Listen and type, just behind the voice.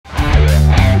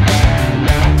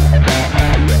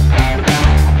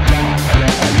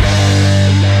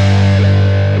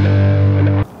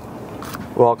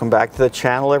Welcome back to the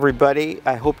channel, everybody.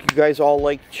 I hope you guys all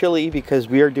like chili because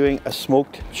we are doing a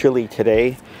smoked chili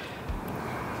today.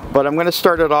 But I'm going to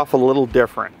start it off a little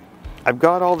different. I've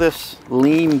got all this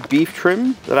lean beef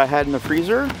trim that I had in the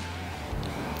freezer.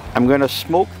 I'm going to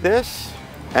smoke this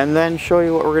and then show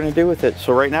you what we're going to do with it.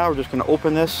 So right now we're just going to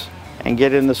open this and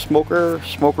get in the smoker.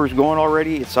 Smoker's going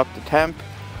already. It's up to temp.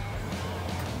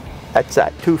 That's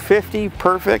at 250.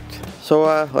 Perfect.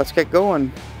 So let's get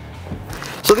going.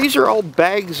 So these are all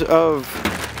bags of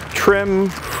trim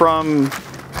from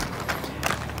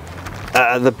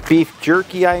the beef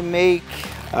jerky I make,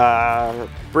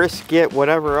 brisket,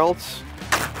 whatever else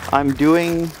I'm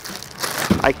doing.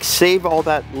 I save all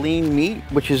that lean meat,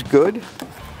 which is good.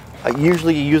 I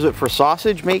usually use it for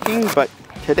sausage making, but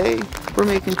today we're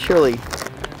making chili.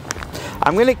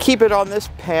 I'm going to keep it on this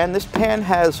pan. This pan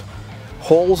has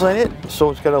holes in it, so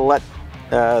it's going to let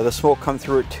the smoke come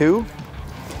through it too.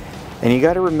 And you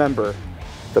got to remember,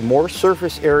 the more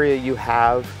surface area you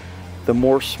have, the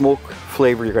more smoke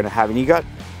flavor you're going to have. And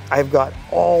I've got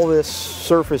all this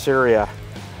surface area,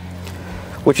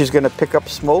 which is going to pick up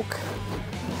smoke.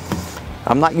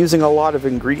 I'm not using a lot of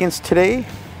ingredients today.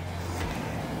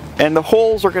 And the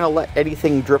holes are going to let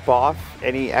anything drip off,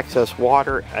 any excess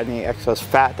water, any excess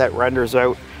fat that renders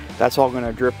out. That's all going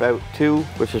to drip out too,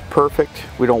 which is perfect.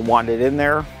 We don't want it in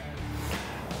there.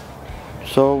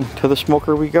 So to the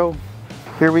smoker we go.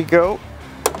 Here we go.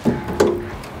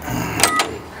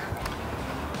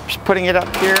 Just putting it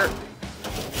up here.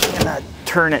 I'm gonna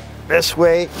turn it this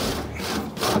way.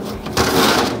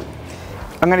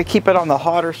 I'm gonna keep it on the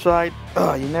hotter side.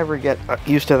 Oh, you never get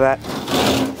used to that.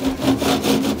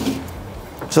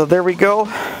 So there we go.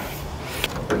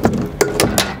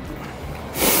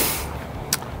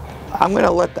 I'm gonna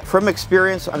let that, from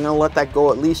experience, I'm gonna let that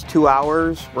go at least 2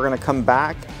 hours. We're gonna come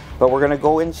back, but we're gonna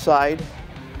go inside.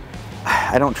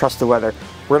 I don't trust the weather.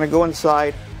 We're gonna go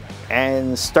inside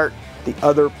and start the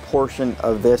other portion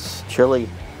of this chili.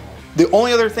 The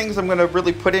only other things I'm gonna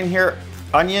really put in here,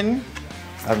 onion.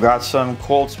 I've got some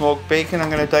cold smoked bacon I'm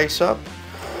gonna dice up.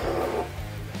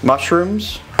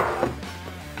 Mushrooms,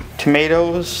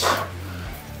 tomatoes,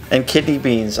 and kidney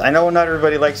beans. I know not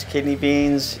everybody likes kidney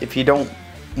beans. If you don't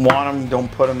want them,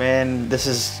 don't put them in. This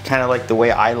is kind of like the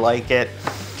way I like it.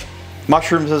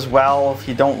 Mushrooms as well. If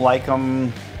you don't like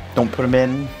them, don't put them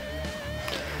in.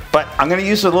 But I'm going to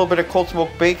use a little bit of cold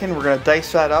smoked bacon. We're going to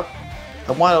dice that up.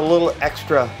 I want a little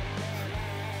extra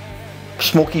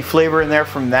smoky flavor in there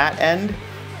from that end.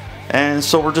 And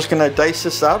so we're just going to dice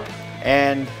this up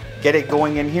and get it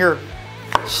going in here.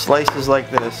 Slices like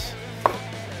this.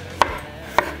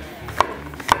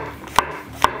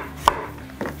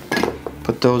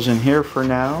 Put those in here for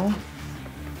now.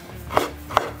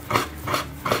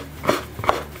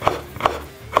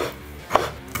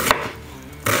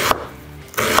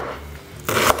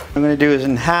 I'm going to do is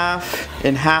in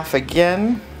half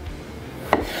again,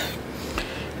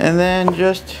 and then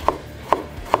just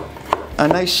a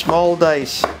nice small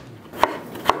dice.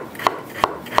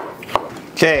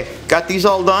 Okay, got these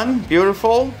all done,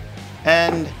 beautiful,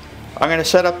 and I'm going to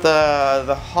set up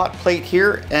the hot plate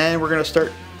here, and we're going to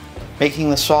start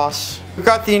making the sauce. We've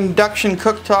got the induction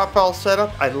cooktop all set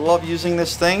up. I love using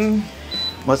this thing.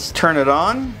 Let's turn it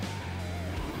on.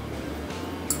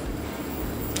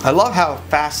 I love how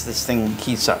fast this thing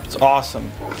heats up. It's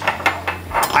awesome.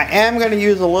 I am going to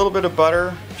use a little bit of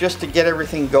butter just to get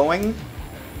everything going.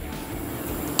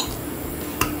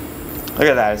 Look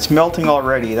at that. It's melting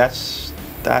already. That's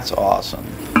awesome.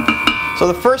 So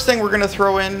the first thing we're going to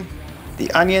throw in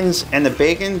the onions and the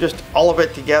bacon, just all of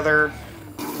it together.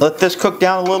 Let this cook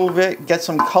down a little bit, get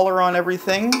some color on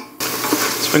everything.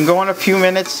 It's been going a few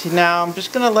minutes now. I'm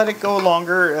just going to let it go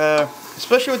longer.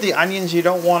 Especially with the onions, you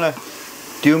don't want to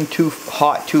do them too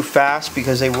hot too fast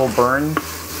because they will burn.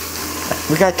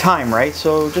 We got time, right?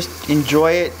 So just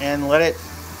enjoy it and let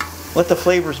the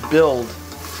flavors build.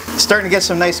 It's starting to get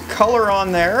some nice color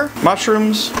on there.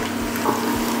 Mushrooms.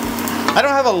 I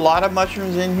don't have a lot of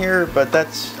mushrooms in here, but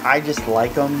I just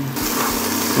like them.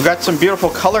 We've got some beautiful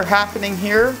color happening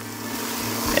here.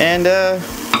 And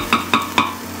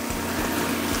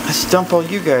let's dump all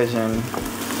you guys in.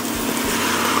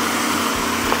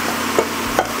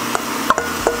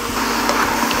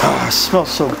 Oh, it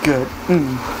smells so good.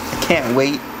 I can't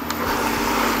wait.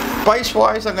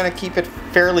 Spice-wise, I'm going to keep it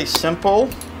fairly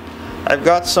simple. I've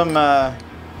got some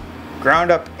ground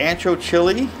up ancho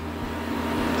chili.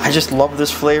 I just love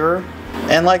this flavor.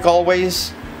 And like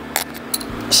always,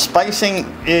 spicing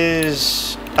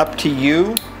is up to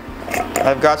you.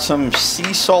 I've got some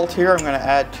sea salt here I'm going to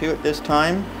add to it this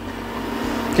time.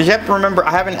 Because you have to remember,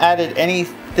 I haven't added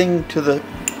anything to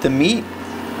the meat.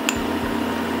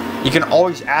 You can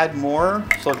always add more,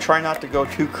 so try not to go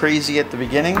too crazy at the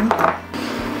beginning.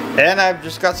 And I've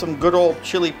just got some good old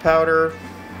chili powder.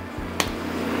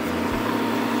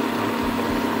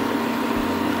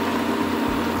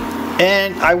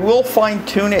 And I will fine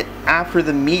tune it after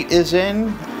the meat is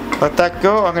in. Let that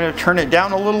go. I'm going to turn it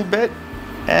down a little bit.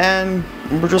 And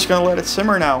we're just going to let it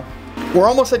simmer now. We're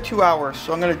almost at 2 hours,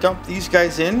 so I'm going to dump these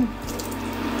guys in.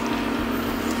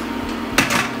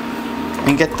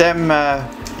 And get them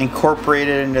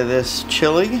incorporated into this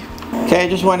chili. Okay, I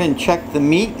just went and checked the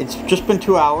meat. It's just been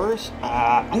 2 hours.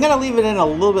 I'm going to leave it in a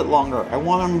little bit longer. I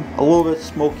want them a little bit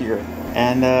smokier.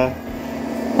 And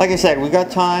like I said, we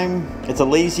got time. It's a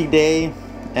lazy day,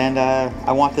 and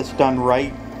I want this done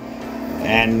right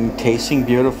and tasting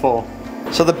beautiful.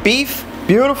 So the beef,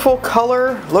 beautiful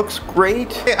color, looks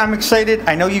great. I'm excited.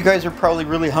 I know you guys are probably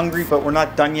really hungry, but we're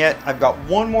not done yet. I've got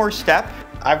one more step.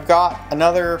 I've got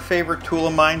another favorite tool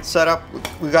of mine set up.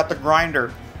 We got the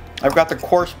grinder. I've got the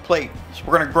coarse plate. So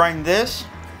we're gonna grind this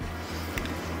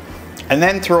and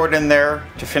then throw it in there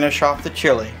to finish off the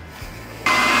chili.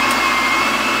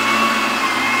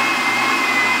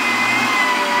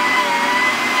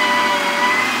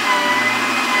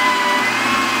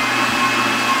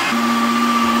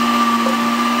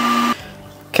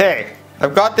 Okay,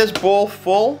 I've got this bowl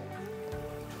full.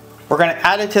 We're gonna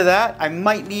add it to that. I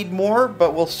might need more,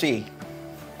 but we'll see.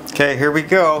 Okay, here we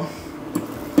go.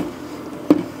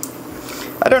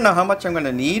 I don't know how much I'm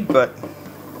gonna need, but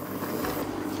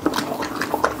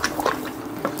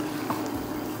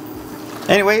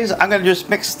anyways, I'm gonna just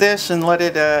mix this and let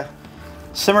it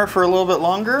simmer for a little bit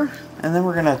longer, and then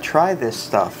we're gonna try this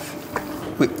stuff.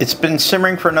 It's been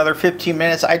simmering for another 15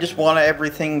 minutes. I just want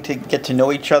everything to get to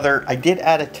know each other. I did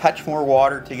add a touch more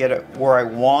water to get it where I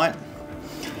want.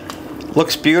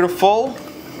 Looks beautiful.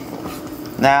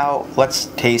 Now let's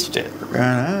taste it.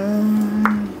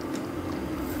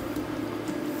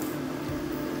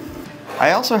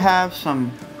 I also have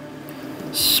some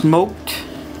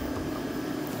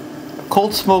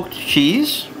cold smoked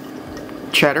cheese,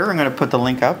 cheddar. I'm gonna put the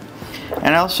link up.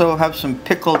 And I also have some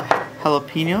pickled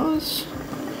jalapenos.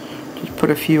 Just put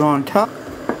a few on top.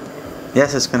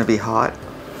 Yes, it's gonna be hot.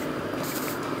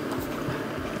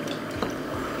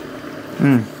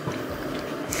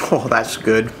 Oh, that's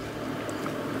good.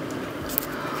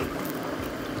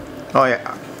 Oh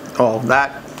yeah. Oh,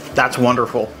 that's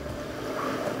wonderful.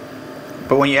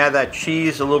 But when you add that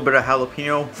cheese, a little bit of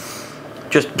jalapeno,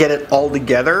 just get it all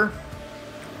together.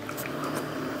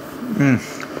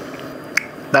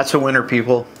 That's a winner,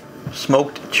 people.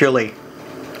 Smoked chili.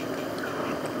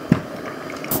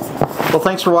 Well,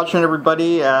 thanks for watching,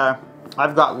 everybody.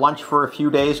 I've got lunch for a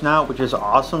few days now, which is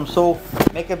awesome. So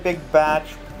make a big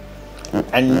batch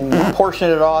and portion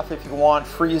it off if you want.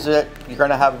 Freeze it. You're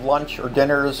gonna have lunch or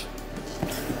dinners.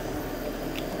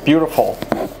 Beautiful.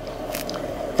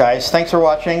 Guys, thanks for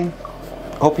watching.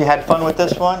 Hope you had fun with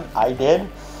this one. I did.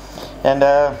 And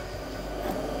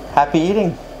happy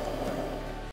eating.